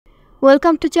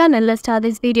Welcome to channel. Let's start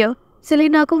this video.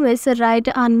 Selena Gomez write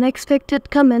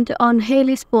unexpected comment on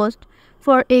Hailey's post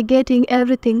for a getting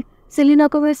everything. Selena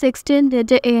Gomez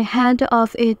extended a hand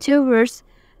of a tours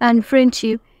and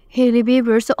friendship. Hailey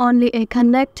Bieber's only a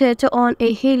connected on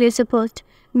a Hailey's post.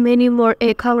 Many more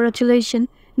a congratulation.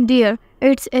 Dear,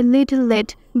 it's a little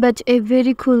late, but a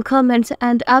very cool comment,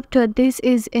 and after this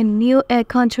is a new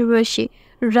controversy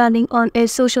running on a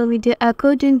social media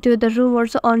according to the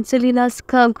rumors on Selena's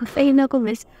Selena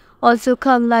Gomez also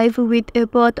come live with a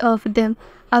both of them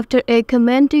after a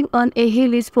commenting on a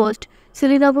Hailey's post.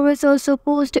 Selena Gomez also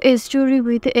posted a story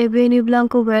with a Benny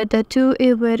Blanco where the two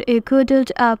were a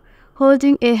cuddled up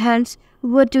holding a hands.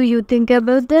 What do you think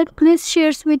about that? Please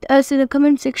share with us in the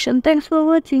comment section. Thanks for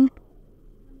watching.